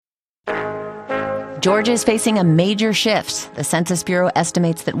Georgia is facing a major shift. The Census Bureau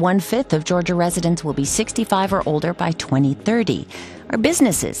estimates that 1/5 of Georgia residents will be 65 or older by 2030. Are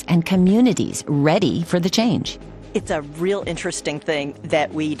businesses and communities ready for the change? It's a real interesting thing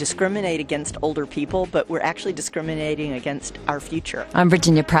that we discriminate against older people, but we're actually discriminating against our future. I'm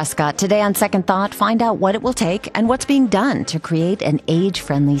Virginia Prescott. Today on Second Thought, find out what it will take and what's being done to create an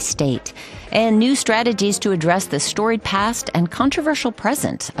age-friendly state, and new strategies to address the storied past and controversial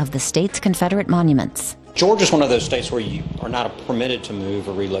present of the state's Confederate monuments. Georgia's one of those states where you are not permitted to move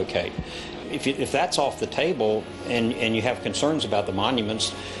or relocate. If that's off the table and you have concerns about the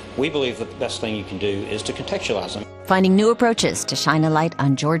monuments, we believe that the best thing you can do is to contextualize them. Finding new approaches to shine a light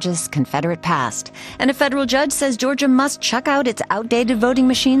on Georgia's Confederate past. And a federal judge says Georgia must chuck out its outdated voting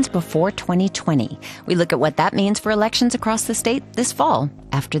machines before 2020. We look at what that means for elections across the state this fall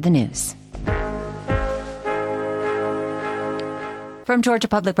after the news. From Georgia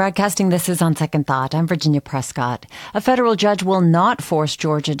Public Broadcasting, this is On Second Thought. I'm Virginia Prescott. A federal judge will not force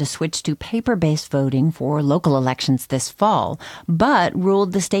Georgia to switch to paper-based voting for local elections this fall, but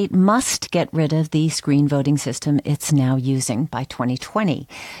ruled the state must get rid of the screen voting system it's now using by 2020.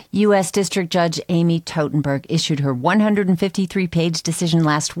 U.S. District Judge Amy Totenberg issued her 153-page decision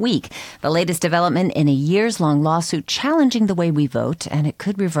last week, the latest development in a years-long lawsuit challenging the way we vote, and it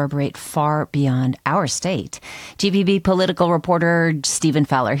could reverberate far beyond our state. GPB political reporter Stephen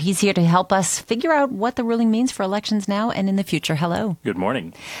Fowler. He's here to help us figure out what the ruling means for elections now and in the future. Hello. Good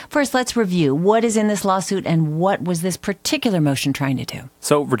morning. First, let's review what is in this lawsuit and what was this particular motion trying to do?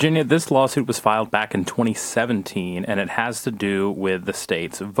 So, Virginia, this lawsuit was filed back in 2017, and it has to do with the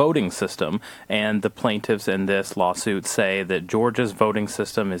state's voting system. And the plaintiffs in this lawsuit say that Georgia's voting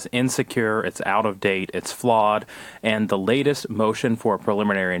system is insecure, it's out of date, it's flawed, and the latest motion for a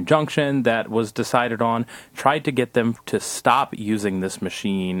preliminary injunction that was decided on tried to get them to stop using this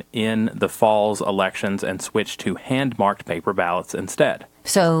machine in the fall's elections and switch to hand-marked paper ballots instead.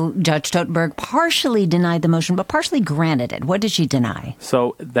 So Judge Totenberg partially denied the motion, but partially granted it. What did she deny?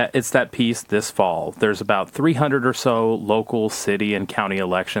 So it's that piece this fall. There's about 300 or so local city and county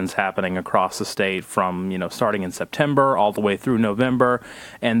elections happening across the state from, starting in September all the way through November.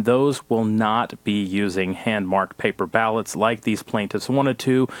 And those will not be using hand-marked paper ballots like these plaintiffs wanted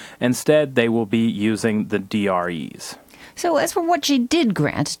to. Instead, they will be using the DREs. So as for what she did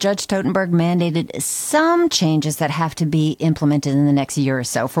grant, Judge Totenberg mandated some changes that have to be implemented in the next year or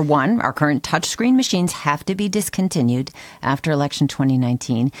so. For one, our current touchscreen machines have to be discontinued after election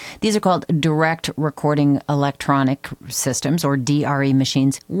 2019. These are called direct recording electronic systems, or DRE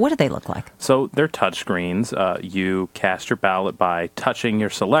machines. What do they look like? So they're touchscreens. You cast your ballot by touching your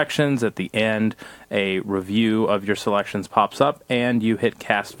selections. At the end, a review of your selections pops up, and you hit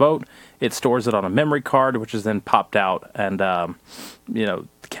cast vote. It stores it on a memory card, which is then popped out and,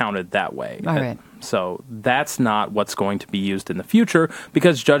 counted that way. All right. So that's not what's going to be used in the future,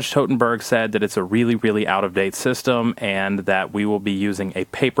 because Judge Totenberg said that it's a really, really out-of-date system and that we will be using a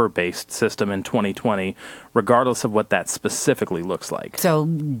paper-based system in 2020, regardless of what that specifically looks like. So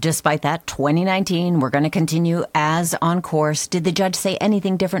despite that, 2019, we're going to continue as on course. Did the judge say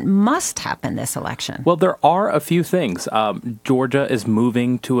anything different must happen this election? Well, there are a few things. Georgia is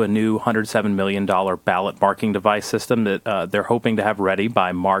moving to a new $107 million ballot marking device system that they're hoping to have ready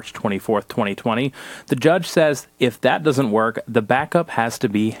by March 24th, 2020. The judge says if that doesn't work, the backup has to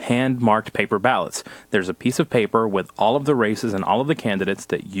be hand-marked paper ballots. There's a piece of paper with all of the races and all of the candidates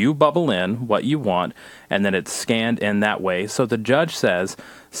that you bubble in what you want, and then it's scanned in that way. So the judge says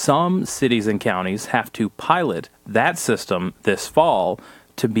some cities and counties have to pilot that system this fall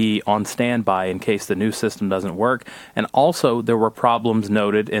to be on standby in case the new system doesn't work. And also, there were problems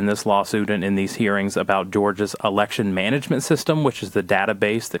noted in this lawsuit and in these hearings about Georgia's election management system, which is the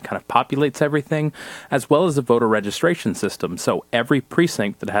database that kind of populates everything, as well as the voter registration system. So every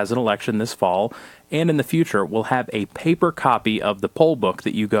precinct that has an election this fall and in the future will have a paper copy of the poll book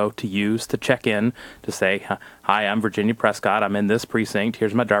that you go to use to check in to say, hi, I'm Virginia Prescott, I'm in this precinct,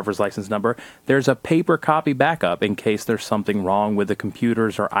 here's my driver's license number. There's a paper copy backup in case there's something wrong with the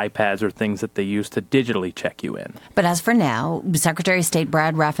computers or iPads or things that they use to digitally check you in. But as for now, Secretary of State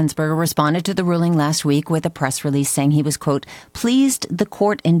Brad Raffensperger responded to the ruling last week with a press release saying he was, quote, pleased the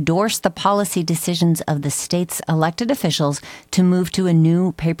court endorsed the policy decisions of the state's elected officials to move to a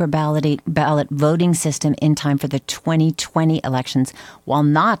new paper ballot voting system in time for the 2020 elections while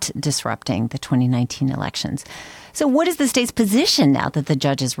not disrupting the 2019 elections. So what is the state's position now that the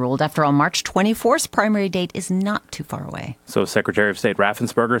judge has ruled? After all, March 24th's primary date is not too far away. So Secretary of State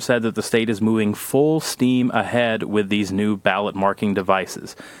Raffensperger said that the state is moving full steam ahead with these new ballot marking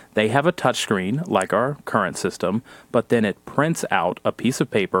devices. They have a touchscreen like our current system, but then it prints out a piece of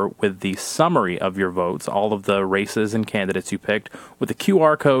paper with the summary of your votes, all of the races and candidates you picked, with a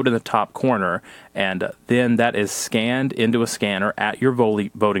QR code in the top corner, and then that is scanned into a scanner at your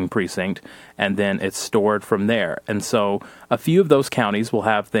voting precinct, and then it's stored from there. And so a few of those counties will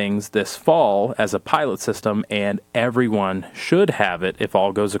have things this fall as a pilot system, and everyone should have it, if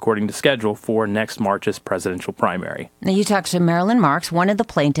all goes according to schedule, for next March's presidential primary. Now, you talked to Marilyn Marks, one of the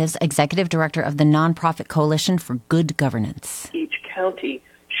plaintiffs, executive director of the nonprofit Coalition for Good Governance. Each county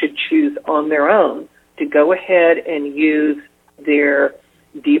should choose on their own to go ahead and use their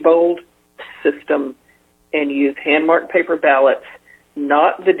Diebold system and use hand-marked paper ballots,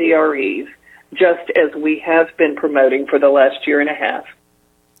 not the DREs, just as we have been promoting for the last year and a half.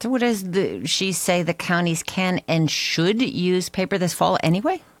 So what does she say the counties can and should use paper this fall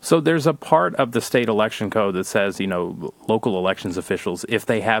anyway? So there's a part of the state election code that says, local elections officials, if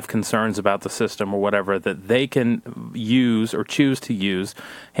they have concerns about the system or whatever, that they can use or choose to use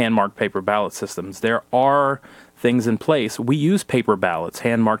hand-marked paper ballot systems. There are things in place. We use paper ballots,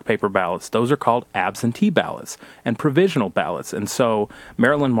 hand-marked paper ballots. Those are called absentee ballots and provisional ballots. And so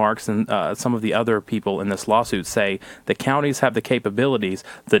Marilyn Marks and some of the other people in this lawsuit say the counties have the capabilities.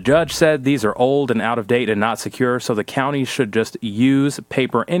 The judge said these are old and out of date and not secure, so the counties should just use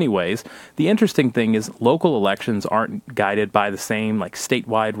paper anyways. The interesting thing is local elections aren't guided by the same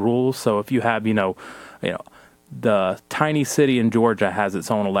statewide rules. So if you have, the tiny city in Georgia has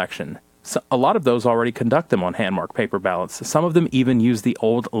its own election. So a lot of those already conduct them on hand-marked paper ballots. Some of them even use the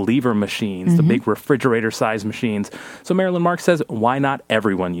old lever machines, the big refrigerator-sized machines. So Marilyn Marks says, why not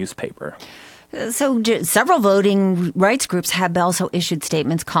everyone use paper? So several voting rights groups have also issued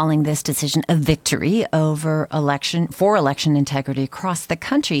statements calling this decision a victory for election integrity across the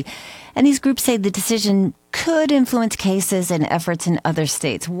country. And these groups say the decision could influence cases and efforts in other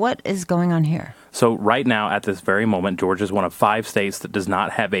states. What is going on here? So right now, at this very moment, Georgia is one of 5 states that does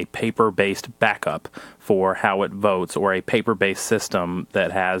not have a paper-based backup for how it votes or a paper-based system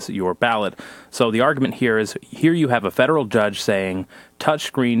that has your ballot. So the argument here is, here you have a federal judge saying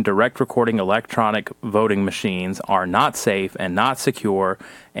touchscreen direct recording electronic voting machines are not safe and not secure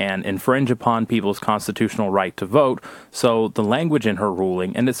and infringe upon people's constitutional right to vote. So the language in her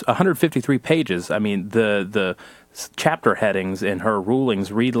ruling, and it's 153 pages. I mean, the chapter headings in her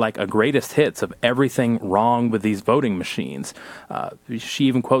rulings read like a greatest hits of everything wrong with these voting machines. She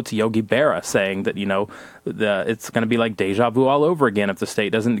even quotes Yogi Berra saying that, it's going to be like deja vu all over again if the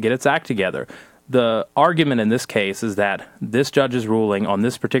state doesn't get its act together. The argument in this case is that this judge's ruling on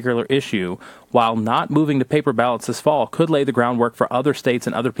this particular issue, while not moving to paper ballots this fall, could lay the groundwork for other states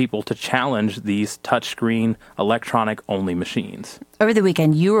and other people to challenge these touchscreen electronic-only machines. Over the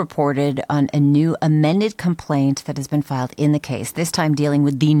weekend, you reported on a new amended complaint that has been filed in the case, this time dealing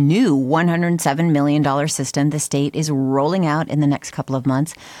with the new $107 million system the state is rolling out in the next couple of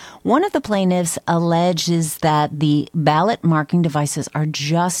months. One of the plaintiffs alleges that the ballot marking devices are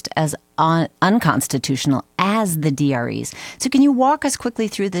just as unconstitutional as the DREs. So can you walk us quickly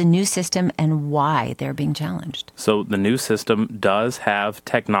through the new system and why they're being challenged? So the new system does have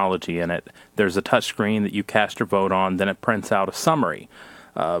technology in it. There's a touchscreen that you cast your vote on, then it prints out a summary.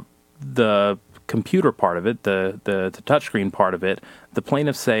 The computer part of it, the touchscreen part of it, the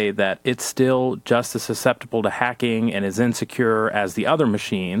plaintiffs say that it's still just as susceptible to hacking and is insecure as the other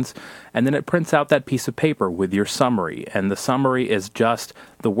machines. And then it prints out that piece of paper with your summary. And the summary is just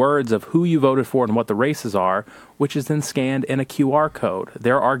the words of who you voted for and what the races are, which is then scanned in a QR code.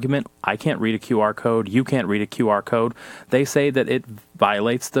 Their argument, I can't read a QR code, you can't read a QR code. They say that it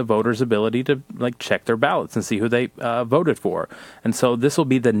violates the voters' ability to check their ballots and see who they voted for. And so this will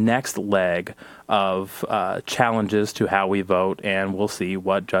be the next leg of challenges to how we vote, and we'll see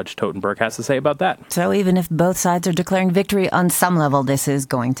what Judge Totenberg has to say about that. So even if both sides are declaring victory on some level, this is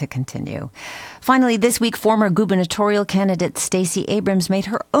going to continue. Finally, this week, former gubernatorial candidate Stacey Abrams made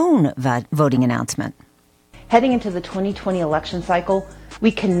her own voting announcement. Heading into the 2020 election cycle,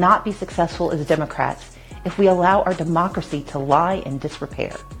 we cannot be successful as Democrats if we allow our democracy to lie in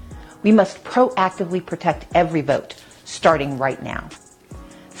disrepair. We must proactively protect every vote, starting right now.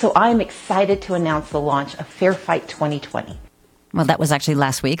 So I'm excited to announce the launch of Fair Fight 2020. Well, that was actually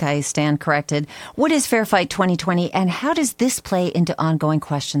last week. I stand corrected. What is Fair Fight 2020, and how does this play into ongoing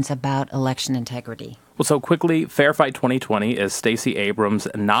questions about election integrity? Well, so quickly, Fair Fight 2020 is Stacey Abrams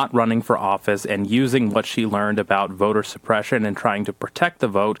not running for office and using what she learned about voter suppression and trying to protect the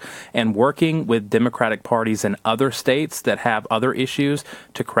vote and working with Democratic parties in other states that have other issues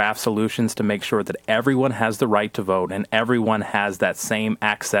to craft solutions to make sure that everyone has the right to vote and everyone has that same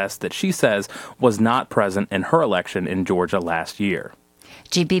access that she says was not present in her election in Georgia last year.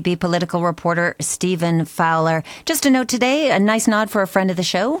 GPB political reporter Stephen Fowler. Just a note today, a nice nod for a friend of the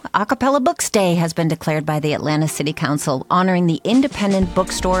show. Acapella Books Day has been declared by the Atlanta City Council, honoring the independent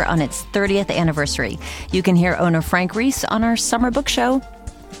bookstore on its 30th anniversary. You can hear owner Frank Reese on our summer book show.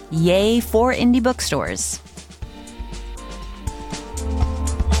 Yay for indie bookstores.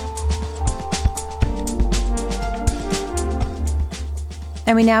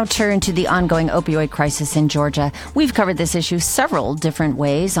 And we now turn to the ongoing opioid crisis in Georgia. We've covered this issue several different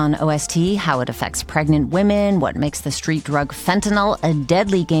ways on OST, how it affects pregnant women, what makes the street drug fentanyl a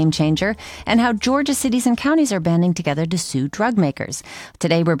deadly game changer, and how Georgia cities and counties are banding together to sue drug makers.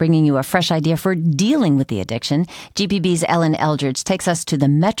 Today, we're bringing you a fresh idea for dealing with the addiction. GPB's Ellen Eldridge takes us to the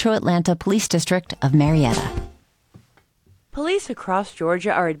Metro Atlanta Police District of Marietta. Police across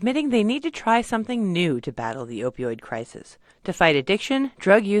Georgia are admitting they need to try something new to battle the opioid crisis. To fight addiction,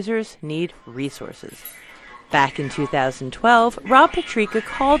 drug users need resources. Back in 2012, Rob Petrika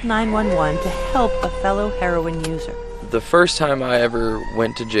called 911 to help a fellow heroin user. The first time I ever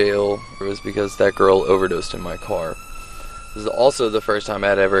went to jail was because that girl overdosed in my car. This is also the first time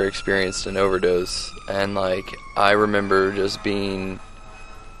I'd ever experienced an overdose, and I remember just being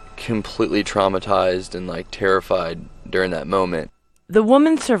completely traumatized and terrified during that moment. The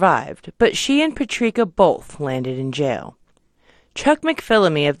woman survived, but she and Petrika both landed in jail. Chuck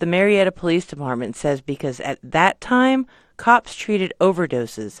McPhillamy of the Marietta Police Department says because at that time, cops treated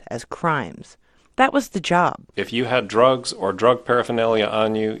overdoses as crimes. That was the job. If you had drugs or drug paraphernalia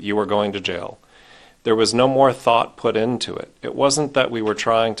on you, you were going to jail. There was no more thought put into it. It wasn't that we were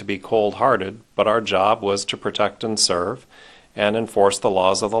trying to be cold-hearted, but our job was to protect and serve and enforce the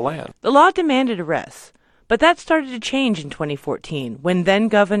laws of the land. The law demanded arrests, but that started to change in 2014 when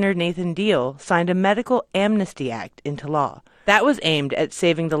then-Governor Nathan Deal signed a Medical Amnesty Act into law. That was aimed at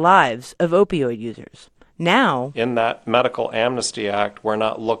saving the lives of opioid users. Now, in that Medical Amnesty Act, we're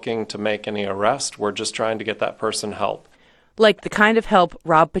not looking to make any arrest. We're just trying to get that person help. Like the kind of help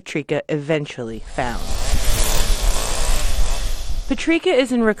Rob Petrika eventually found. Petrika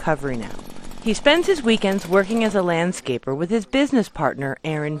is in recovery now. He spends his weekends working as a landscaper with his business partner,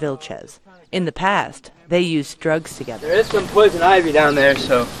 Aaron Vilches. In the past, they used drugs together. There is some poison ivy down there,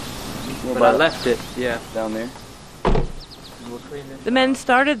 so... But I left it, down there. The men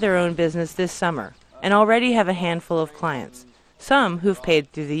started their own business this summer and already have a handful of clients, some who've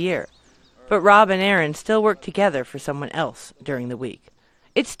paid through the year. But Rob and Aaron still work together for someone else during the week.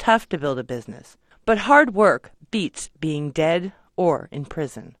 It's tough to build a business, but hard work beats being dead or in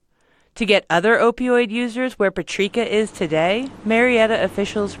prison. To get other opioid users where Petrika is today, Marietta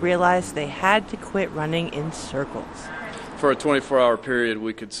officials realized they had to quit running in circles. For a 24-hour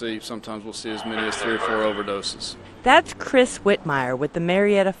period, sometimes we'll see as many as 3 or 4 overdoses. That's Chris Whitmire with the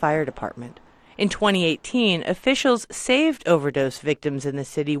Marietta Fire Department. In 2018, officials saved overdose victims in the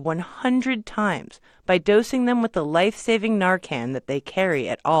city 100 times by dosing them with the life-saving Narcan that they carry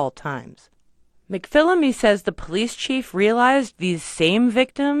at all times. McPhillamy says the police chief realized these same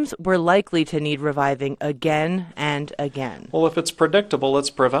victims were likely to need reviving again and again. Well, if it's predictable, it's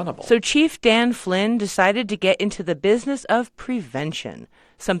preventable. So Chief Dan Flynn decided to get into the business of prevention,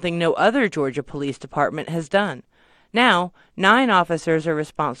 something no other Georgia Police Department has done. Now, 9 officers are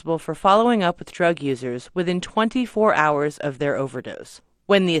responsible for following up with drug users within 24 hours of their overdose.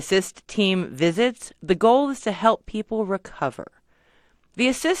 When the ASSIST team visits, the goal is to help people recover. The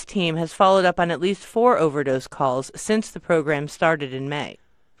ASSIST team has followed up on at least 4 overdose calls since the program started in May.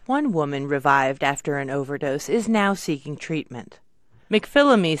 One woman revived after an overdose is now seeking treatment.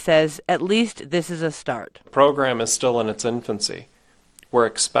 McPhillamy says at least this is a start. The program is still in its infancy. We're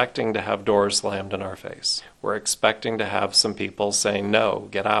expecting to have doors slammed in our face. We're expecting to have some people saying, no,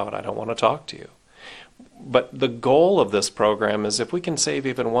 get out, I don't want to talk to you. But the goal of this program is if we can save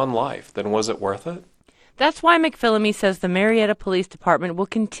even one life, then was it worth it? That's why McPhillamy says the Marietta Police Department will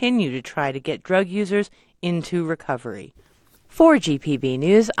continue to try to get drug users into recovery. For GPB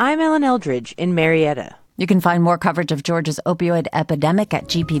News, I'm Ellen Eldridge in Marietta. You can find more coverage of Georgia's opioid epidemic at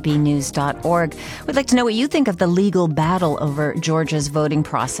gpbnews.org. We'd like to know what you think of the legal battle over Georgia's voting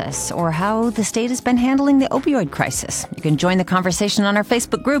process or how the state has been handling the opioid crisis. You can join the conversation on our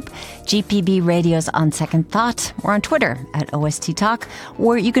Facebook group, GPB Radio's On Second Thought, or on Twitter at OST Talk,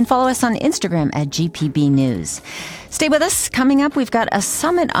 or you can follow us on Instagram at GPB News. Stay with us. Coming up, we've got a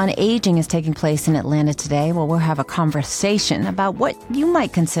summit on aging is taking place in Atlanta today. Well, we'll have a conversation about what you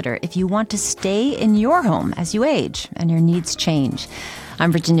might consider if you want to stay in your home as you age and your needs change.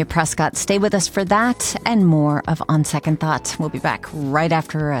 I'm Virginia Prescott. Stay with us for that and more of On Second Thought. We'll be back right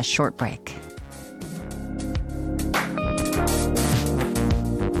after a short break.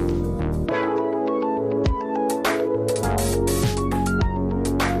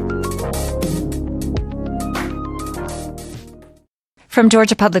 From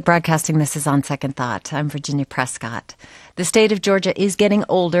Georgia Public Broadcasting, this is On Second Thought. I'm Virginia Prescott. The state of Georgia is getting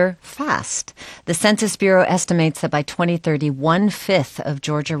older fast. The Census Bureau estimates that by 2030, 1/5 of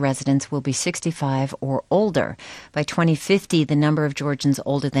Georgia residents will be 65 or older. By 2050, the number of Georgians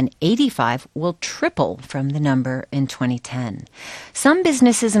older than 85 will triple from the number in 2010. Some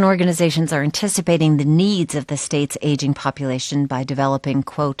businesses and organizations are anticipating the needs of the state's aging population by developing,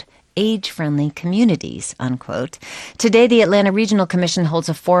 quote, age-friendly communities, unquote. Today, the Atlanta Regional Commission holds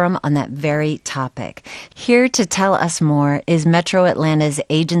a forum on that very topic. Here to tell us more is Metro Atlanta's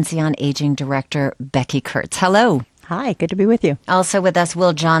Agency on Aging Director, Becky Kurtz. Hello. Hi, good to be with you. Also with us,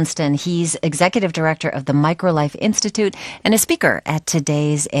 Will Johnston. He's Executive Director of the MicroLife Institute and a speaker at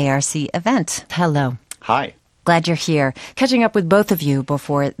today's ARC event. Hello. Hi. Glad you're here. Catching up with both of you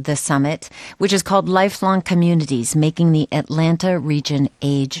before the summit, which is called Lifelong Communities, Making the Atlanta Region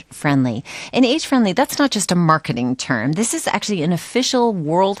Age-Friendly. And age-friendly, that's not just a marketing term. This is actually an official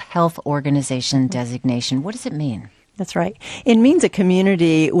World Health Organization designation. What does it mean? That's right. It means a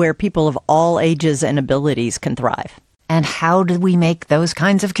community where people of all ages and abilities can thrive. And how do we make those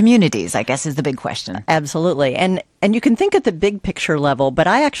kinds of communities, I guess, is the big question. Absolutely. And you can think at the big picture level, but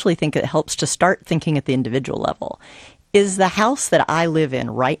I actually think it helps to start thinking at the individual level. Is the house that I live in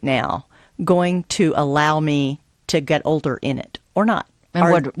right now going to allow me to get older in it or not?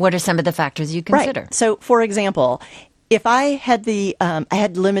 And what are some of the factors you consider? Right. So, for example, if I had I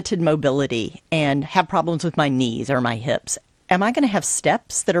had limited mobility and have problems with my knees or my hips, am I going to have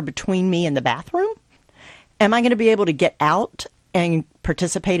steps that are between me and the bathroom? Am I going to be able to get out and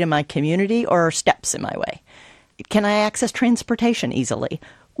participate in my community, or are steps in my way? Can I access transportation easily?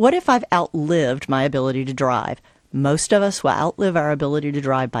 What if I've outlived my ability to drive? Most of us will outlive our ability to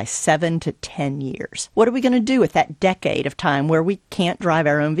drive by 7 to 10 years. What are we going to do with that decade of time where we can't drive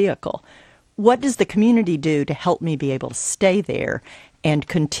our own vehicle? What does the community do to help me be able to stay there and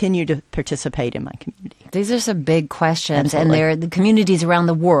continue to participate in my community? These are some big questions. Absolutely. And the communities around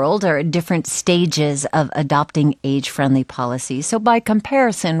the world are at different stages of adopting age-friendly policies. So by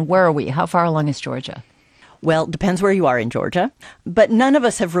comparison, where are we? How far along is Georgia? Well, it depends where you are in Georgia, but none of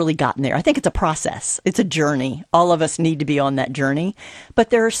us have really gotten there. I think it's a process. It's a journey. All of us need to be on that journey.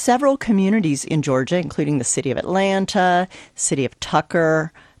 But there are several communities in Georgia, including the city of Atlanta, city of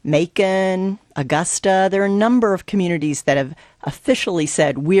Tucker, Macon, Augusta. There are a number of communities that have officially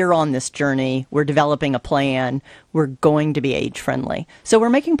said, we're on this journey, we're developing a plan, we're going to be age-friendly. So we're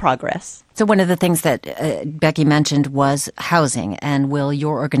making progress. So one of the things that Becky mentioned was housing. And Will,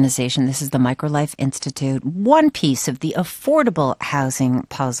 your organization, this is the MicroLife Institute, one piece of the affordable housing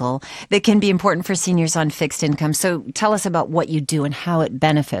puzzle that can be important for seniors on fixed income. So tell us about what you do and how it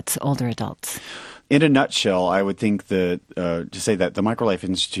benefits older adults. In a nutshell, I would think that to say that the MicroLife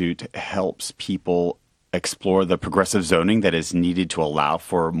Institute helps people explore the progressive zoning that is needed to allow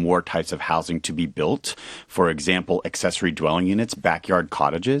for more types of housing to be built. For example, accessory dwelling units, backyard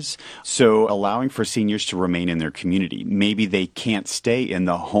cottages. So allowing for seniors to remain in their community. Maybe they can't stay in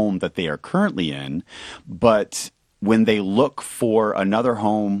the home that they are currently in, but when they look for another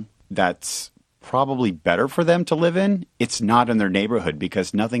home that's probably better for them to live in, it's not in their neighborhood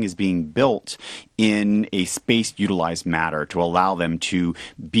because nothing is being built in a space-utilized manner to allow them to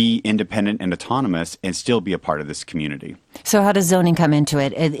be independent and autonomous and still be a part of this community. So how does zoning come into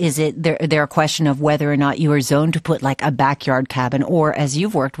it? Is it there a question of whether or not you are zoned to put like a backyard cabin or, as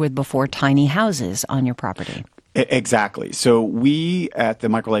you've worked with before, tiny houses on your property? Exactly. So we at the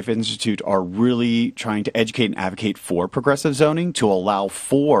MicroLife Institute are really trying to educate and advocate for progressive zoning to allow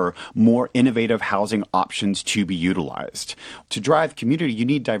for more innovative housing options to be utilized. To drive community, you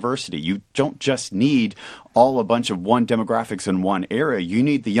need diversity. You don't just need all a bunch of one demographics in one area. You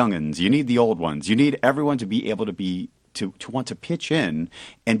need the youngins. You need the old ones. You need everyone to be able to want to pitch in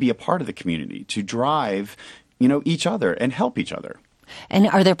and be a part of the community, to drive, each other and help each other. And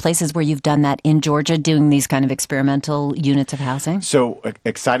are there places where you've done that in Georgia, doing these kind of experimental units of housing? So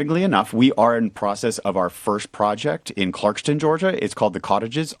excitingly enough, we are in process of our first project in Clarkston, Georgia. It's called the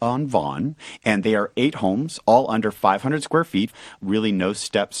Cottages on Vaughn, and they are 8 homes, all under 500 square feet, really no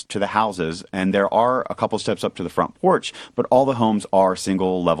steps to the houses. And there are a couple steps up to the front porch, but all the homes are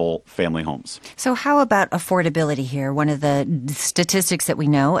single-level family homes. So how about affordability here? One of the statistics that we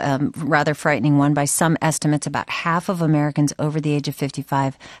know, rather frightening one, by some estimates, about half of Americans over the age of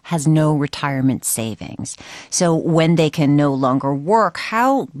 55 has no retirement savings. So when they can no longer work,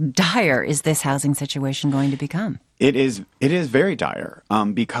 how dire is this housing situation going to become? It is very dire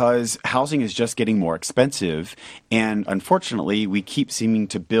because housing is just getting more expensive, and unfortunately, we keep seeming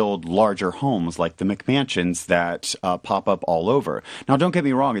to build larger homes like the McMansions that pop up all over. Now, don't get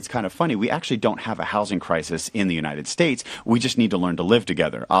me wrong; it's kind of funny. We actually don't have a housing crisis in the United States. We just need to learn to live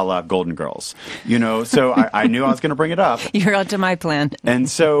together, a la Golden Girls. So I knew I was going to bring it up. You're onto my plan. And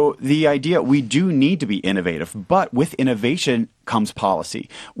so the idea, we do need to be innovative, but with innovation comes policy.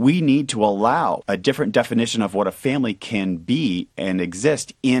 We need to allow a different definition of what a family can be and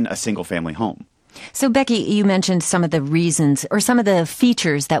exist in a single family home. So, Becky, you mentioned some of the reasons or some of the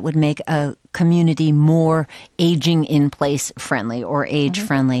features that would make a community more aging in place friendly or age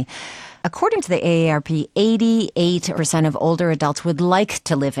friendly. According to the AARP, 88% of older adults would like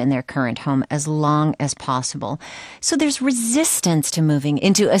to live in their current home as long as possible. So there's resistance to moving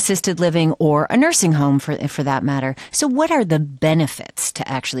into assisted living or a nursing home for that matter. So what are the benefits to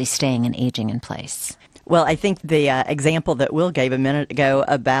actually staying and aging in place? Well, I think the example that Will gave a minute ago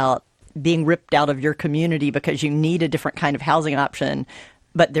about being ripped out of your community because you need a different kind of housing option,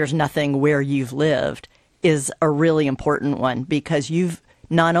 but there's nothing where you've lived is a really important one, because you've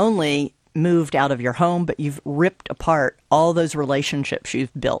not only moved out of your home, but you've ripped apart all those relationships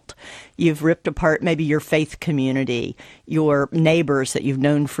you've built. You've ripped apart maybe your faith community, your neighbors that you've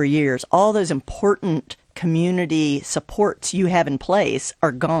known for years. All those important community supports you have in place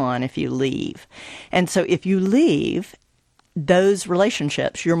are gone if you leave. And so if you leave those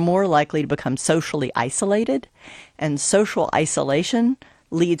relationships, you're more likely to become socially isolated, and social isolation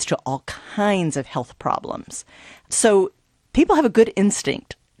leads to all kinds of health problems. So people have a good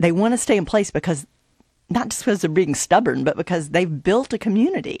instinct. They want to stay in place because, not just because they're being stubborn, but because they've built a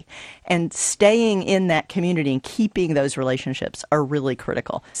community. And staying in that community and keeping those relationships are really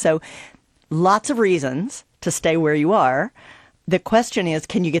critical. So lots of reasons to stay where you are. The question is,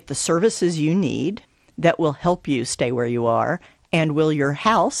 can you get the services you need that will help you stay where you are? And will your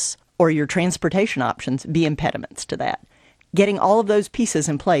house or your transportation options be impediments to that? Getting all of those pieces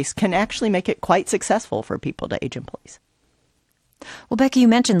in place can actually make it quite successful for people to age in place. Well, Becky, you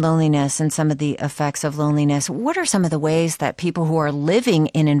mentioned loneliness and some of the effects of loneliness. What are some of the ways that people who are living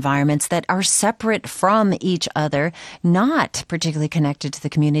in environments that are separate from each other, not particularly connected to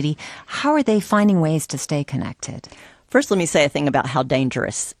the community, how are they finding ways to stay connected? First, let me say a thing about how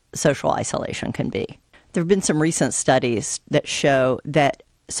dangerous social isolation can be. There have been some recent studies that show that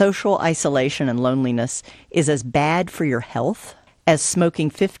social isolation and loneliness is as bad for your health as smoking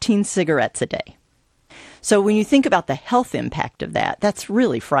 15 cigarettes a day. So when you think about the health impact of that, that's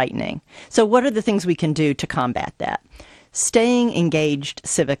really frightening. So what are the things we can do to combat that? Staying engaged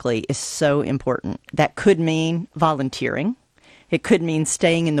civically is so important. That could mean volunteering. It could mean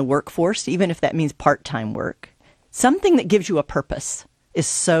staying in the workforce, even if that means part-time work. Something that gives you a purpose is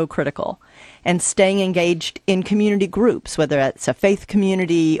so critical. And staying engaged in community groups, whether that's a faith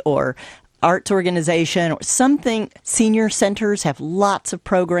community or arts organization or something. Senior centers have lots of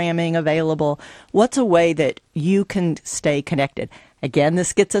programming available. What's a way that you can stay connected? Again,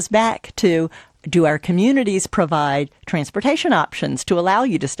 this gets us back to, do our communities provide transportation options to allow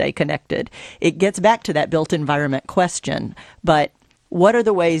you to stay connected? It gets back to that built environment question. But what are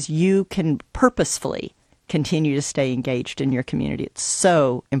the ways you can purposefully continue to stay engaged in your community? It's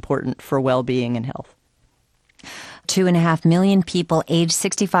so important for well-being and health. 2.5 million people age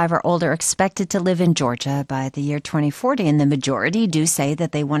 65 or older are expected to live in Georgia by the year 2040, and the majority do say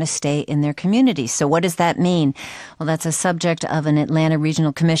that they want to stay in their communities. So what does that mean? Well, that's a subject of an Atlanta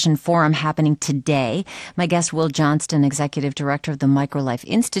Regional Commission forum happening today. My guest, Will Johnston, Executive Director of the MicroLife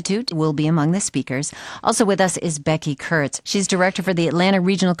Institute, will be among the speakers. Also with us is Becky Kurtz. She's Director for the Atlanta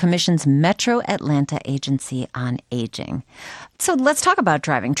Regional Commission's Metro Atlanta Agency on Aging. So let's talk about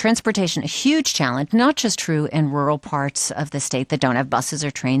driving. Transportation, a huge challenge, not just true in rural parts of the state that don't have buses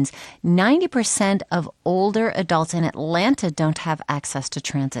or trains. 90% of older adults in Atlanta don't have access to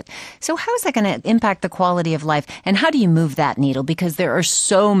transit. So how is that going to impact the quality of life? And how do you move that needle? Because there are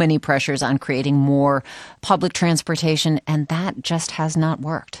so many pressures on creating more public transportation, and that just has not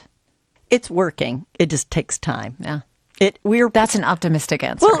worked. It's working. It just takes time. Yeah. That's an optimistic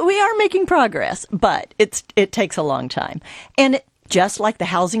answer. Well, we are making progress, but it takes a long time. And just like the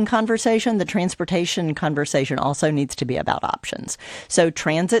housing conversation, the transportation conversation also needs to be about options. So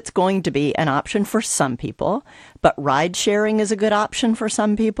transit's going to be an option for some people, but ride sharing is a good option for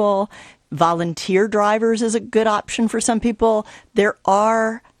some people. Volunteer drivers is a good option for some people. There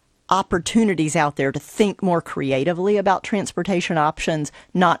are opportunities out there to think more creatively about transportation options,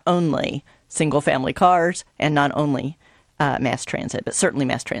 not only single-family cars and not only mass transit, but certainly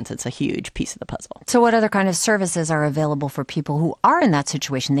mass transit's a huge piece of the puzzle. So what other kind of services are available for people who are in that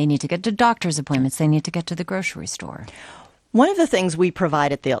situation? They need to get to doctor's appointments. They need to get to the grocery store. One of the things we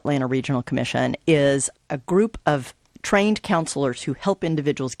provide at the Atlanta Regional Commission is a group of trained counselors who help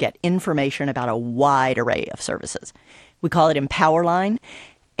individuals get information about a wide array of services. We call it Empower Line.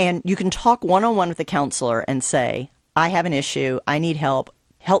 And you can talk one-on-one with the counselor and say, I have an issue. I need help.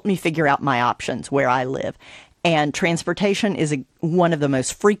 Help me figure out my options where I live. And transportation is one of the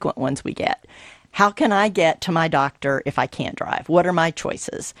most frequent ones we get. How can I get to my doctor if I can't drive? What are my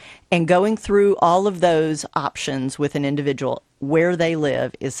choices? And going through all of those options with an individual where they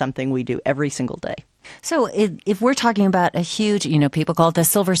live is something we do every single day. So if we're talking about a huge, people call it the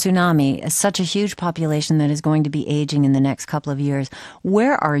silver tsunami, such a huge population that is going to be aging in the next couple of years,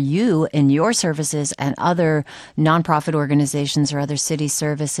 where are you in your services and other nonprofit organizations or other city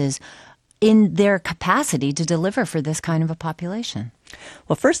services in their capacity to deliver for this kind of a population?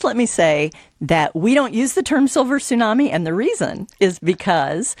 Well, first, let me say that we don't use the term silver tsunami, and the reason is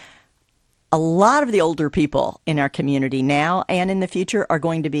because a lot of the older people in our community now and in the future are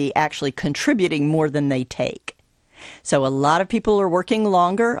going to be actually contributing more than they take. So a lot of people are working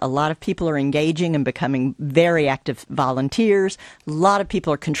longer. A lot of people are engaging and becoming very active volunteers. A lot of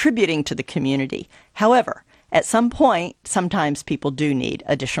people are contributing to the community. However, at some point, sometimes people do need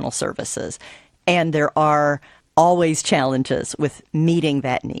additional services, and there are always challenges with meeting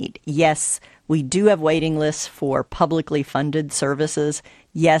that need. Yes, we do have waiting lists for publicly funded services.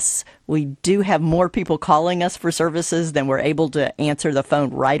 Yes, we do have more people calling us for services than we're able to answer the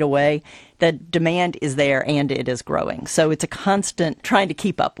phone right away. The demand is there and it is growing. So it's a constant trying to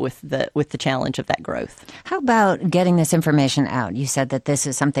keep up with the challenge of that growth. How about getting this information out? You said that this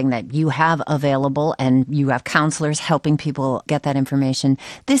is something that you have available and you have counselors helping people get that information.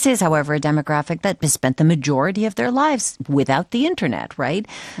 This is, however, a demographic that has spent the majority of their lives without the internet, right?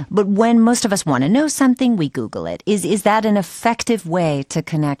 But when most of us want to know something, we Google it. Is that an effective way to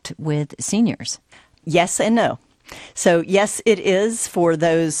connect with seniors? Yes and no. So yes, it is for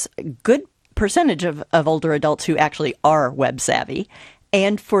those good percentage of older adults who actually are web savvy,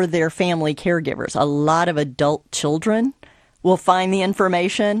 and for their family caregivers. A lot of adult children will find the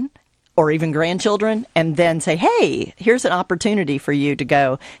information, or even grandchildren, and then say, hey, here's an opportunity for you to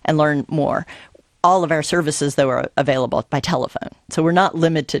go and learn more. All of our services, though, are available by telephone. So we're not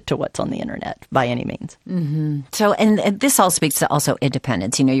limited to what's on the internet by any means. Mm-hmm. So, and this all speaks to also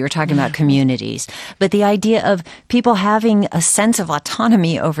independence. You were talking about communities, but the idea of people having a sense of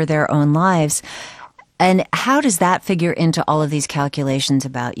autonomy over their own lives. And how does that figure into all of these calculations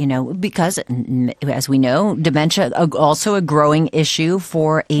about, because as we know, dementia, also a growing issue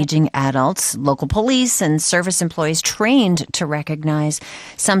for aging adults, local police and service employees trained to recognize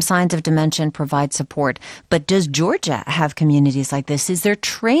some signs of dementia and provide support. But does Georgia have communities like this? Is there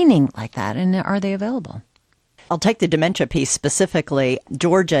training like that? And are they available? I'll take the dementia piece specifically.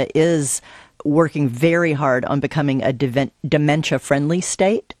 Georgia is working very hard on becoming a dementia-friendly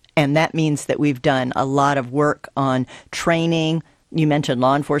state. And that means that we've done a lot of work on training. You mentioned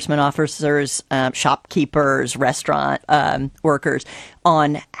law enforcement officers, shopkeepers, restaurant workers,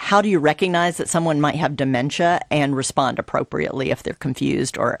 on how do you recognize that someone might have dementia and respond appropriately if they're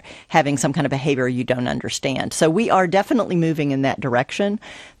confused or having some kind of behavior you don't understand. So we are definitely moving in that direction.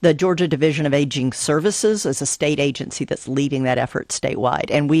 The Georgia Division of Aging Services is a state agency that's leading that effort statewide.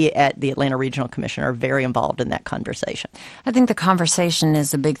 And we at the Atlanta Regional Commission are very involved in that conversation. I think the conversation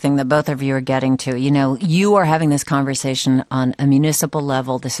is the big thing that both of you are getting to. You are having this conversation on a municipal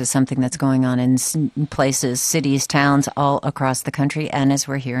level. This is something that's going on in places, cities, towns all across the country, and as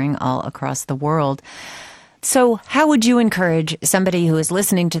we're hearing, all across the world. So how would you encourage somebody who is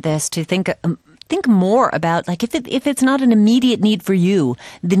listening to this to think more about, like, if it's not an immediate need for you,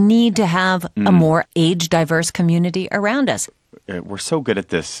 the need to have a more age-diverse community around us? We're so good at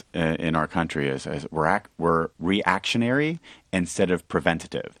this in our country as we're reactionary instead of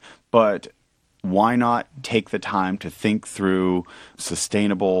preventative. But why not take the time to think through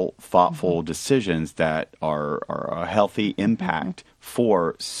sustainable, thoughtful decisions that are a healthy impact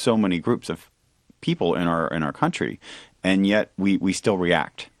for so many groups of people in our country, and yet we still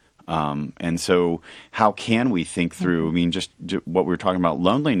react. And so how can we think through, just what we were talking about,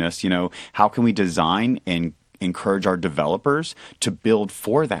 loneliness, how can we design and encourage our developers to build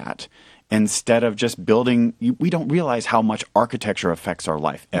for that instead of just building? We don't realize how much architecture affects our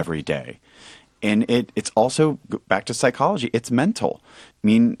life every day. And it's also, back to psychology, it's mental.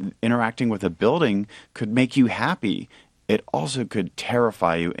 Interacting with a building could make you happy it also could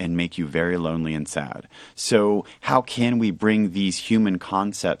terrify you and make you very lonely and sad. So how can we bring these human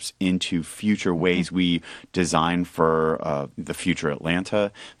concepts into future ways we design for the future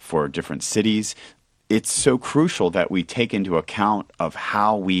Atlanta, for different cities? It's so crucial that we take into account of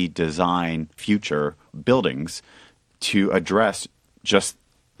how we design future buildings to address just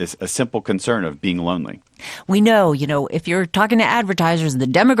a simple concern of being lonely. We know, if you're talking to advertisers, the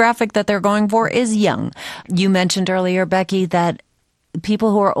demographic that they're going for is young. You mentioned earlier, Becky, that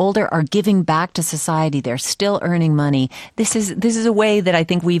people who are older are giving back to society. They're still earning money. This is a way that I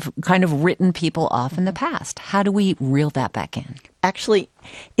think we've kind of written people off in the past. How do we reel that back in? Actually,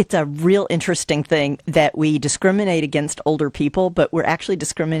 it's a real interesting thing that we discriminate against older people, but we're actually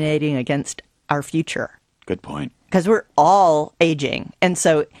discriminating against our future. Good point. Because we're all aging. And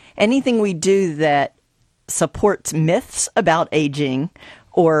so anything we do that supports myths about aging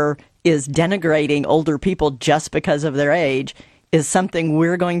or is denigrating older people just because of their age is something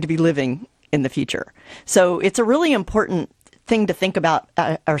we're going to be living in the future. So it's a really important thing to think about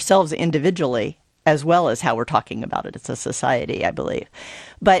ourselves individually as well as how we're talking about it as a society, I believe.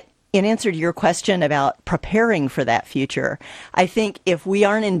 But in answer to your question about preparing for that future, I think if we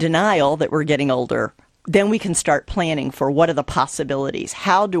aren't in denial that we're getting older, then we can start planning for what are the possibilities.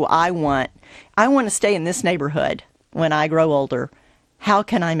 How do I want to stay in this neighborhood when I grow older? How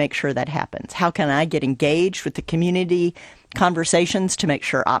can I make sure that happens? How can I get engaged with the community conversations to make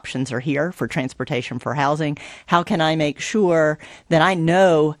sure options are here for transportation, for housing? How can I make sure that I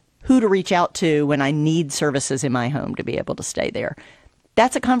know who to reach out to when I need services in my home to be able to stay there?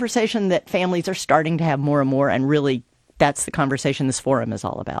 That's a conversation that families are starting to have more and more, and really that's the conversation this forum is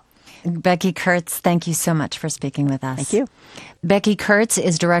all about. Becky Kurtz, thank you so much for speaking with us. Thank you. Becky Kurtz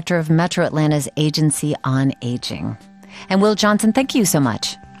is director of Metro Atlanta's Agency on Aging. And Will Johnson, thank you so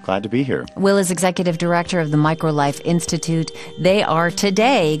much. Glad to be here. Will is executive director of the MicroLife Institute. They are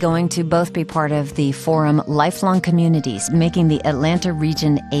today going to both be part of the forum Lifelong Communities, Making the Atlanta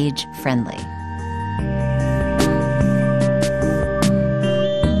Region Age Friendly.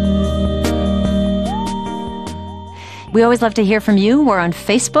 We always love to hear from you. We're on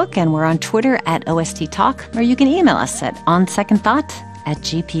Facebook and we're on Twitter at OST Talk, or you can email us at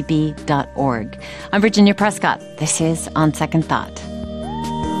onsecondthought@gpb.org. I'm Virginia Prescott. This is On Second Thought.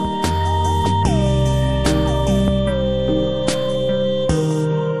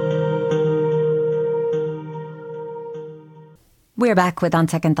 We're back with On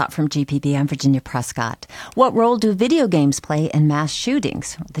Second Thought from GPB. I'm Virginia Prescott. What role do video games play in mass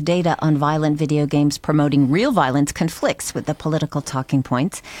shootings? The data on violent video games promoting real violence conflicts with the political talking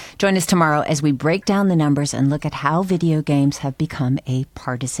points. Join us tomorrow as we break down the numbers and look at how video games have become a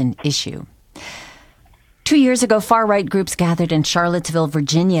partisan issue. 2 years ago, far-right groups gathered in Charlottesville,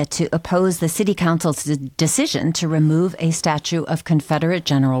 Virginia, to oppose the city council's decision to remove a statue of Confederate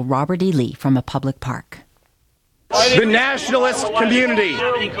General Robert E. Lee from a public park. The nationalist community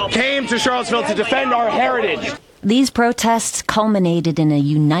came to Charlottesville to defend our heritage. These protests culminated in a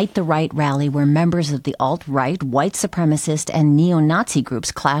Unite the Right rally where members of the alt-right, white supremacist, and neo-Nazi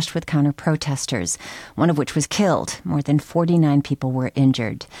groups clashed with counter-protesters, one of which was killed. More than 49 people were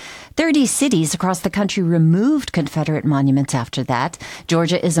injured. 30 cities across the country removed Confederate monuments after that.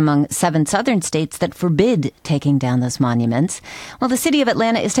 Georgia is among 7 southern states that forbid taking down those monuments. Well, the city of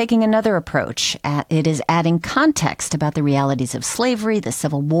Atlanta is taking another approach. It is adding context about the realities of slavery, the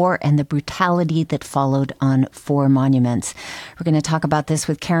Civil War, and the brutality that followed on 4 monuments. We're going to talk about this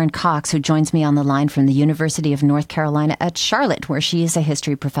with Karen Cox, who joins me on the line from the University of North Carolina at Charlotte, where she is a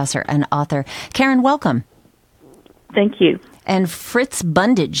history professor and author. Karen, welcome. Thank you. And Fritz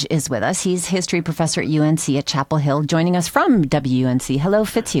Bundage is with us. He's history professor at UNC at Chapel Hill, joining us from WUNC. Hello,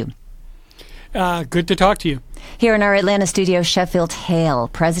 Fitzhugh. Good to talk to you. Here in our Atlanta studio, Sheffield Hale,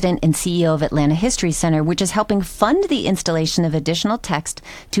 president and CEO of Atlanta History Center, which is helping fund the installation of additional text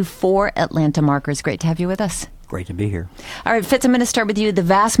to 4 Atlanta markers. Great to have you with us. Great to be here. All right, Fitz, I'm going to start with you. The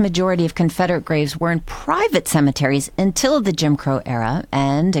vast majority of Confederate graves were in private cemeteries until the Jim Crow era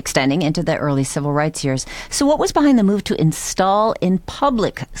and extending into the early civil rights years. So what was behind the move to install in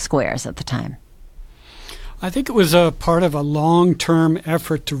public squares at the time? I think it was a part of a long-term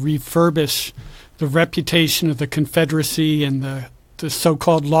effort to refurbish the reputation of the Confederacy and the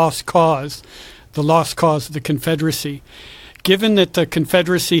so-called lost cause, the lost cause of the Confederacy. Given that the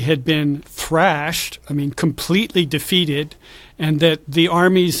Confederacy had been thrashed, completely defeated, and that the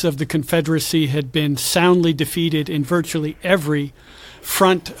armies of the Confederacy had been soundly defeated in virtually every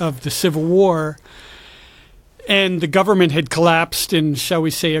front of the Civil War, and the government had collapsed in, shall we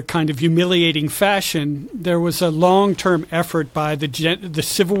say, a kind of humiliating fashion, there was a long-term effort by the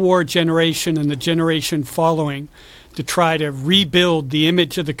Civil War generation and the generation following to try to rebuild the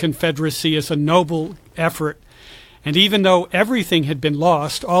image of the Confederacy as a noble effort. And even though everything had been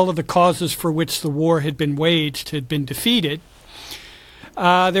lost, all of the causes for which the war had been waged had been defeated,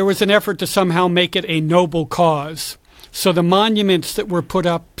 there was an effort to somehow make it a noble cause. So the monuments that were put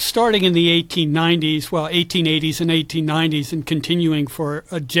up starting in the 1880s and 1890s and continuing for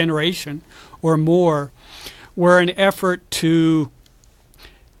a generation or more were an effort to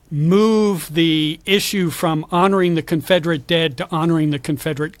move the issue from honoring the Confederate dead to honoring the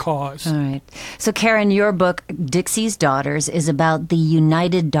Confederate cause. All right. So, Karen, your book, Dixie's Daughters, is about the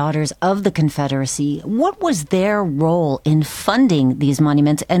United Daughters of the Confederacy. What was their role in funding these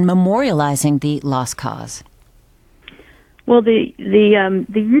monuments and memorializing the lost cause? Well, the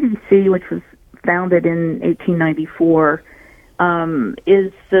UDC, which was founded in 1894,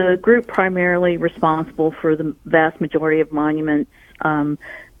 is the group primarily responsible for the vast majority of monuments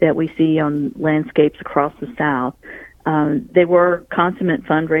that we see on landscapes across the South. They were consummate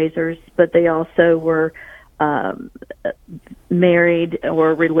fundraisers, but they also were married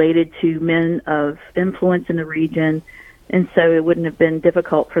or related to men of influence in the region, and so it wouldn't have been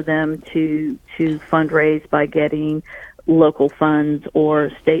difficult for them to fundraise by getting local funds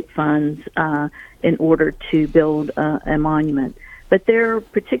or state funds in order to build a monument. But their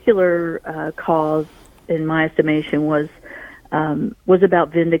particular cause, in my estimation, was about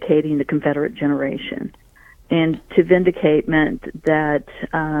vindicating the Confederate generation. And to vindicate meant that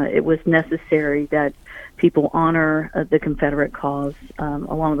it was necessary that people honor the Confederate cause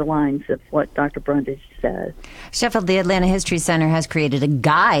along the lines of what Dr. Brundage said. Sheffield, the Atlanta History Center has created a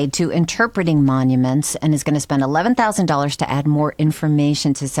guide to interpreting monuments and is going to spend $11,000 to add more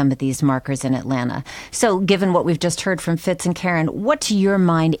information to some of these markers in Atlanta. So given what we've just heard from Fitz and Karen, what to your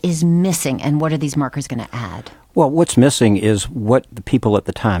mind is missing and what are these markers going to add? Well, what's missing is what the people at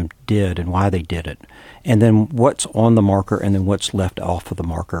the time did and why they did it, and then what's on the marker and then what's left off of the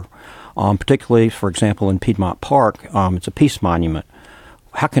marker. Particularly, for example, in Piedmont Park, it's a peace monument.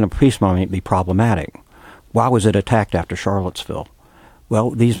 How can a peace monument be problematic? Why was it attacked after Charlottesville?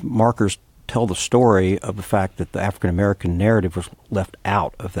 Well, these markers tell the story of the fact that the African-American narrative was left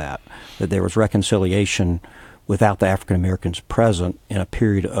out of that there was reconciliation without the African-Americans present in a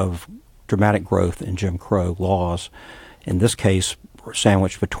period of dramatic growth in Jim Crow laws. In this case,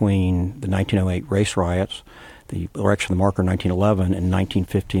 sandwiched between the 1908 race riots, the erection of the marker in 1911, and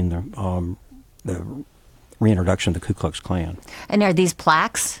 1915, the reintroduction of the Ku Klux Klan. And are these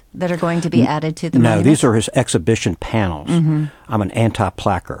plaques that are going to be added to the monument? No, these are his exhibition panels. Mm-hmm. I'm an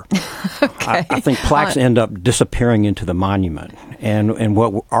anti-plaquer. Okay. I think plaques end up disappearing into the monument, and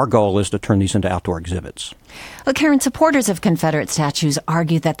what our goal is to turn these into outdoor exhibits. Well, Karen, supporters of Confederate statues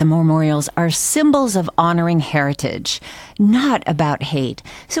argue that the memorials are symbols of honoring heritage, not about hate.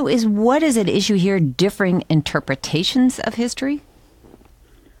 So what is at issue here differing interpretations of history?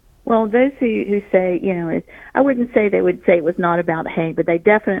 Well, those who say, I wouldn't say they would say it was not about hate, but they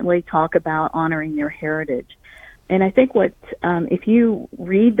definitely talk about honoring their heritage. And I think if you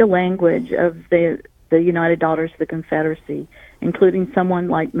read the language of the United Daughters of the Confederacy, including someone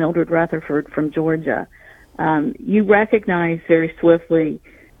like Mildred Rutherford from Georgia, you recognize very swiftly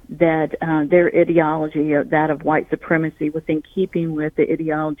that their ideology, that of white supremacy, was in keeping with the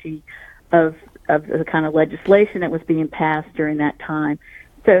ideology of the kind of legislation that was being passed during that time.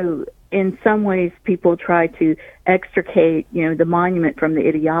 So in some ways, people try to extricate, the monument from the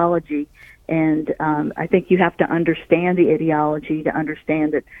ideology. And I think you have to understand the ideology to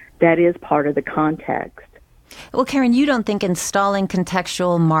understand that is part of the context. Well, Karen, you don't think installing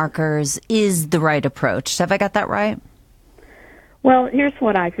contextual markers is the right approach. Have I got that right? Well, here's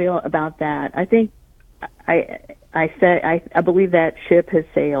what I feel about that. I think I believe that ship has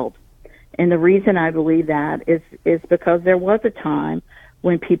sailed. And the reason I believe that is because there was a time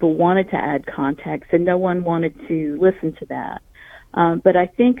when people wanted to add context and no one wanted to listen to that. But I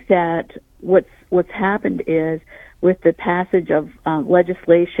think that what's happened is with the passage of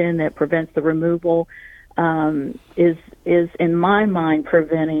legislation that prevents the removal is in my mind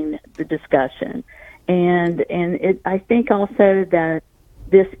preventing the discussion. And I think also that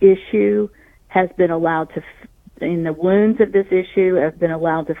this issue has been allowed in the wounds of this issue have been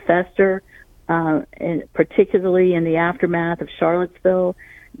allowed to fester, and particularly in the aftermath of Charlottesville,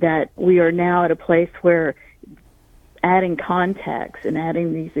 that we are now at a place where adding context and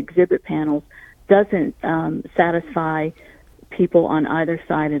adding these exhibit panels doesn't satisfy people on either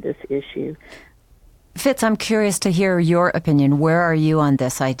side of this issue. Fitz, I'm curious to hear your opinion. Where are you on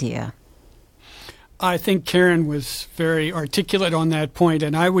this idea? I think Karen was very articulate on that point,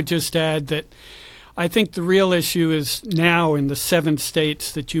 and I would just add that I think the real issue is now in the 7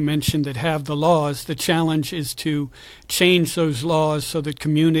 states that you mentioned that have the laws. The challenge is to change those laws so that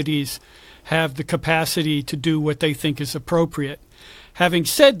communities have the capacity to do what they think is appropriate. Having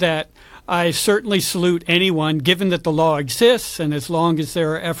said that, I certainly salute anyone, given that the law exists, and as long as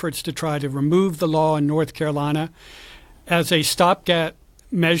there are efforts to try to remove the law in North Carolina as a stopgap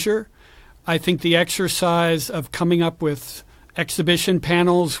measure. I think the exercise of coming up with exhibition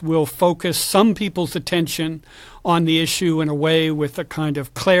panels will focus some people's attention on the issue in a way with a kind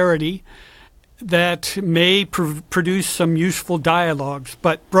of clarity that may produce some useful dialogues.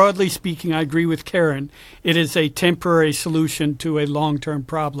 But broadly speaking, I agree with Karen. It is a temporary solution to a long-term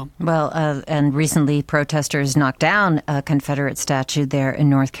problem. Well, and recently protesters knocked down a Confederate statue there in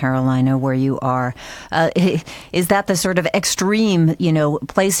North Carolina where you are. Is that the sort of extreme,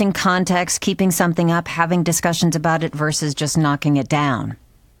 placing context, keeping something up, having discussions about it versus just knocking it down?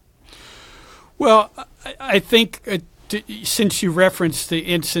 Well, I think since you referenced the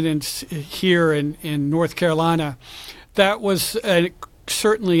incidents here in North Carolina, that was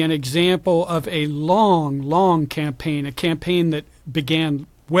certainly an example of a long campaign, a campaign that began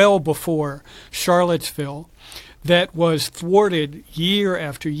well before Charlottesville, that was thwarted year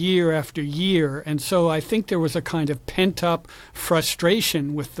after year after year. And so I think there was a kind of pent-up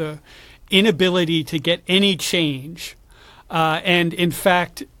frustration with the inability to get any change. And in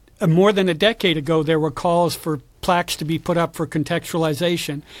fact, more than a decade ago, there were calls for plaques to be put up for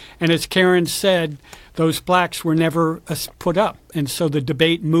contextualization. And as Karen said, those plaques were never put up. And so the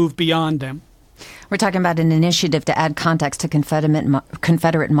debate moved beyond them. We're talking about an initiative to add context to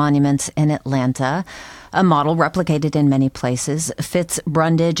Confederate monuments in Atlanta, a model replicated in many places. Fitz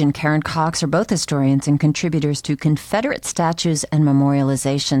Brundage and Karen Cox are both historians and contributors to Confederate Statues and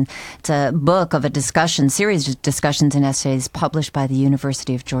Memorialization. It's a book of a series of discussions and essays published by the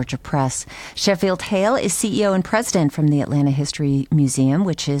University of Georgia Press. Sheffield Hale is CEO and president from the Atlanta History Museum,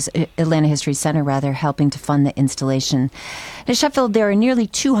 which is Atlanta History Center, helping to fund the installation. In Sheffield, there are nearly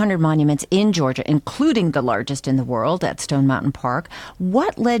 200 monuments in Georgia, including the largest in the world at Stone Mountain Park.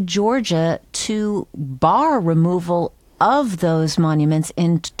 What led Georgia to bar removal of those monuments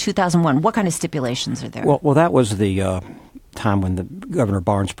in 2001? What kind of stipulations are there? Well, that was the time when Governor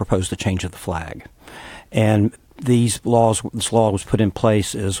Barnes proposed the change of the flag. And this law was put in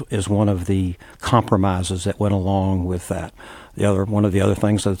place as one of the compromises that went along with that. One of the other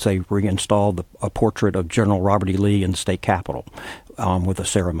things, let's say, reinstalled a portrait of General Robert E. Lee in the state capitol with a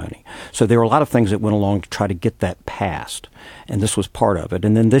ceremony. So there were a lot of things that went along to try to get that passed, and this was part of it.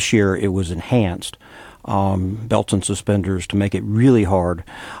 And then this year it was enhanced, belts and suspenders, to make it really hard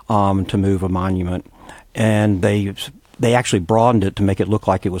to move a monument. And they actually broadened it to make it look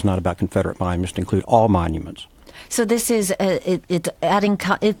like it was not about Confederate monuments, to include all monuments. So this is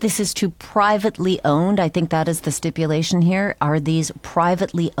this is to privately owned. I think that is the stipulation here. Are these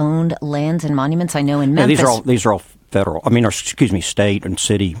privately owned lands and monuments? I know in Memphis. Yeah, these are all federal. State and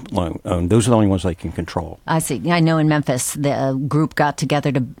city owned. Those are the only ones they can control. I see. I know in Memphis, the group got together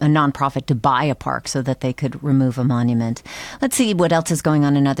a nonprofit to buy a park so that they could remove a monument. Let's see what else is going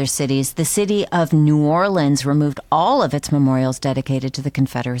on in other cities. The city of New Orleans removed all of its memorials dedicated to the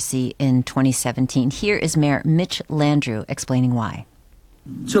Confederacy in 2017. Here is Mayor Mitch Landrieu explaining why.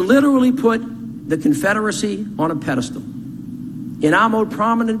 To literally put the Confederacy on a pedestal in our most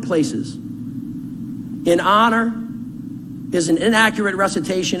prominent places in honor is an inaccurate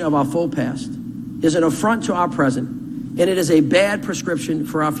recitation of our full past, is an affront to our present, and it is a bad prescription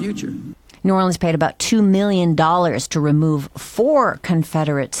for our future. New Orleans paid about $2 million to remove 4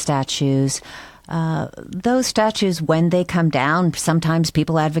 Confederate statues. Those statues, when they come down, sometimes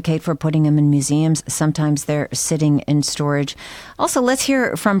people advocate for putting them in museums. Sometimes they're sitting in storage. Also, let's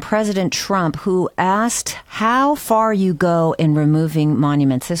hear from President Trump, who asked how far you go in removing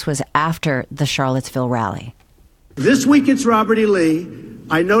monuments. This was after the Charlottesville rally. This week it's Robert E. Lee.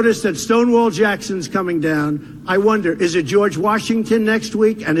 I noticed that Stonewall Jackson's coming down. I wonder, is it George Washington next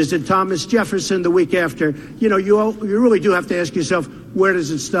week? And is it Thomas Jefferson the week after? You really do have to ask yourself, where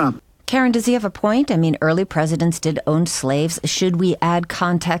does it stop? Karen, does he have a point? I mean, early presidents did own slaves. Should we add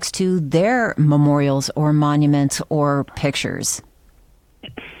context to their memorials or monuments or pictures?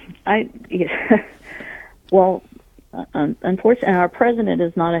 Unfortunately, our president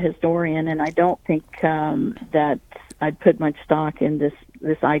is not a historian, and I don't think that I'd put much stock in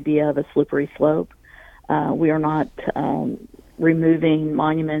this idea of a slippery slope. We are not removing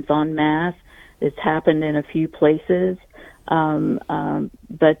monuments en masse. It's happened in a few places. I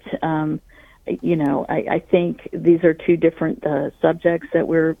think these are two different subjects that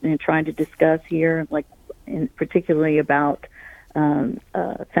we're trying to discuss here, particularly about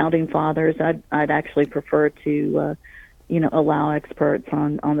founding fathers. I'd actually prefer to, allow experts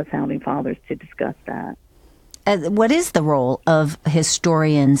on the founding fathers to discuss that. What is the role of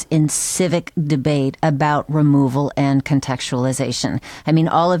historians in civic debate about removal and contextualization? I mean,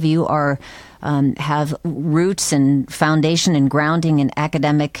 all of you have roots and foundation and grounding in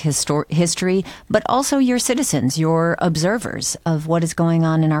academic history, but also you're citizens, you're observers of what is going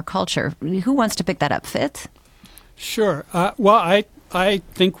on in our culture. Who wants to pick that up? Fitz? Sure. Well, I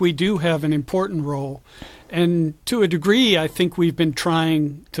think we do have an important role. And to a degree, I think we've been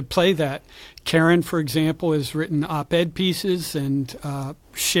trying to play that. Karen, for example, has written op-ed pieces and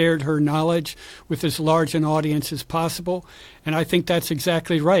shared her knowledge with as large an audience as possible. And I think that's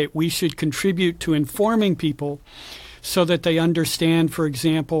exactly right. We should contribute to informing people so that they understand, for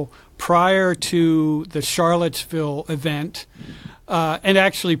example, prior to the Charlottesville event, and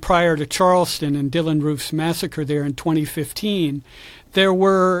actually prior to Charleston and Dylann Roof's massacre there in 2015, there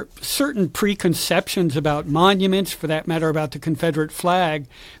were certain preconceptions about monuments, for that matter about the Confederate flag,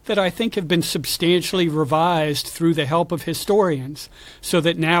 that I think have been substantially revised through the help of historians, so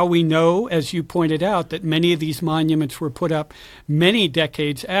that now we know, as you pointed out, that many of these monuments were put up many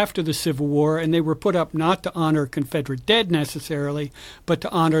decades after the Civil War, and they were put up not to honor Confederate dead necessarily, but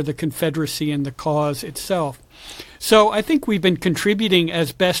to honor the Confederacy and the cause itself. So I think we've been contributing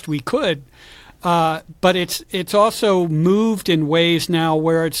as best we could. But it's also moved in ways now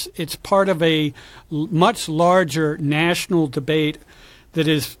where it's part of a much larger national debate that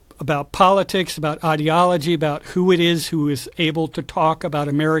is about politics, about ideology, about who it is who is able to talk about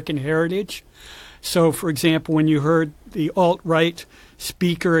American heritage. So, for example, when you heard the alt-right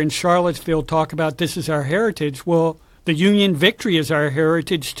speaker in Charlottesville talk about this is our heritage, well, the Union victory is our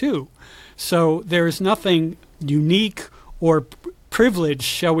heritage too. So there is nothing unique or privilege,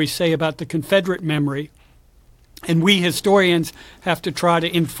 shall we say, about the Confederate memory. And we historians have to try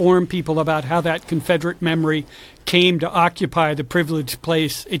to inform people about how that Confederate memory came to occupy the privileged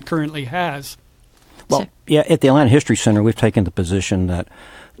place it currently has. Well, yeah, at the Atlanta History Center, we've taken the position that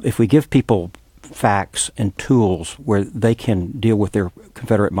if we give people facts and tools where they can deal with their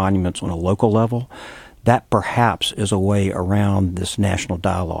Confederate monuments on a local level, that perhaps is a way around this national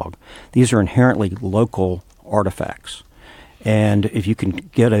dialogue. These are inherently local artifacts. And if you can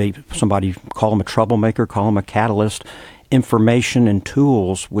get somebody, call them a troublemaker, call them a catalyst, information and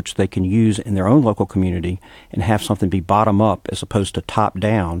tools which they can use in their own local community and have something be bottom up as opposed to top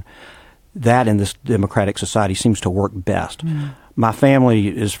down, that in this democratic society seems to work best. Mm. My family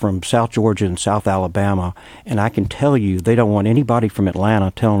is from South Georgia and South Alabama, and I can tell you they don't want anybody from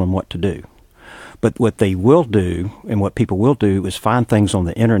Atlanta telling them what to do. But what they will do, and what people will do, is find things on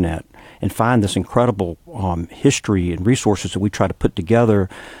the internet and find this incredible history and resources that we try to put together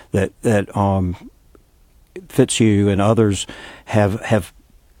that Fitzhugh and others have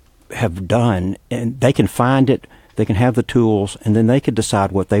done, and they can find it. They can have the tools, and then they can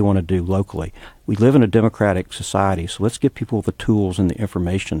decide what they want to do locally. We live in a democratic society, so let's give people the tools and the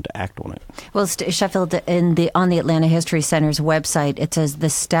information to act on it. Well, Sheffield, on the Atlanta History Center's website, it says the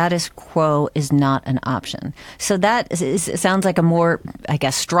status quo is not an option. So that sounds like a more, I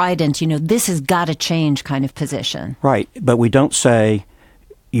guess, strident, this has got to change kind of position. Right, but we don't say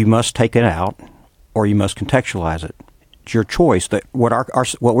you must take it out or you must contextualize it. It's your choice. That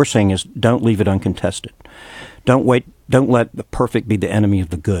what we're saying is don't leave it uncontested. Don't let the perfect be the enemy of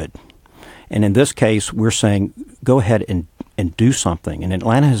the good. And in this case, we're saying go ahead and do something. And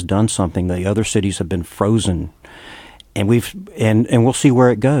Atlanta has done something. The other cities have been frozen. And we'll see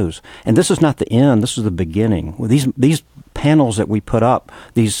where it goes. And this is not the end. This is the beginning. Well, these panels that we put up,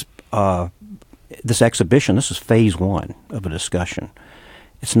 this exhibition, this is phase one of a discussion.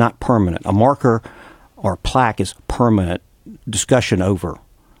 It's not permanent. A marker or plaque is permanent. Discussion over.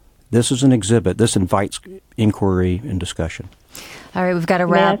 This is an exhibit. This invites inquiry and discussion. All right, we've got to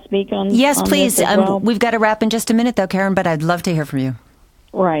wrap. May I speak on Yes, on please. This as well? We've got to wrap in just a minute, though, Karen, but I'd love to hear from you.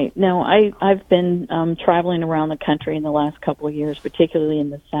 Right. No, I've been traveling around the country in the last couple of years, particularly in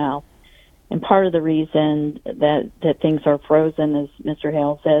the South. And part of the reason that things are frozen, as Mr.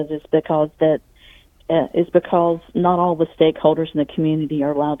 Hale says, is because not all the stakeholders in the community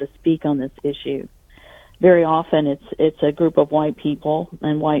are allowed to speak on this issue. Very often it's a group of white people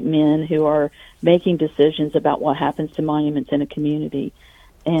and white men who are making decisions about what happens to monuments in a community.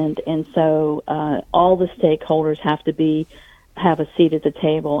 And so all the stakeholders have to have a seat at the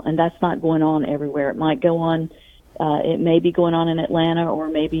table, and that's not going on everywhere. It might go on, it may be going on in Atlanta or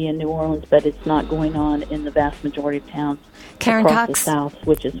maybe in New Orleans, but it's not going on in the vast majority of towns Karen across Cox. the South,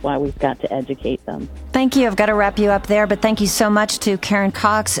 which is why we've got to educate them. Thank you. I've got to wrap you up there, but thank you so much to Karen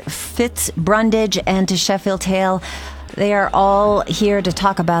Cox, Fitz Brundage, and to Sheffield Hale. They are all here to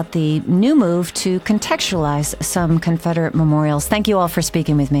talk about the new move to contextualize some Confederate memorials. Thank you all for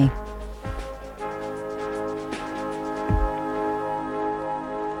speaking with me.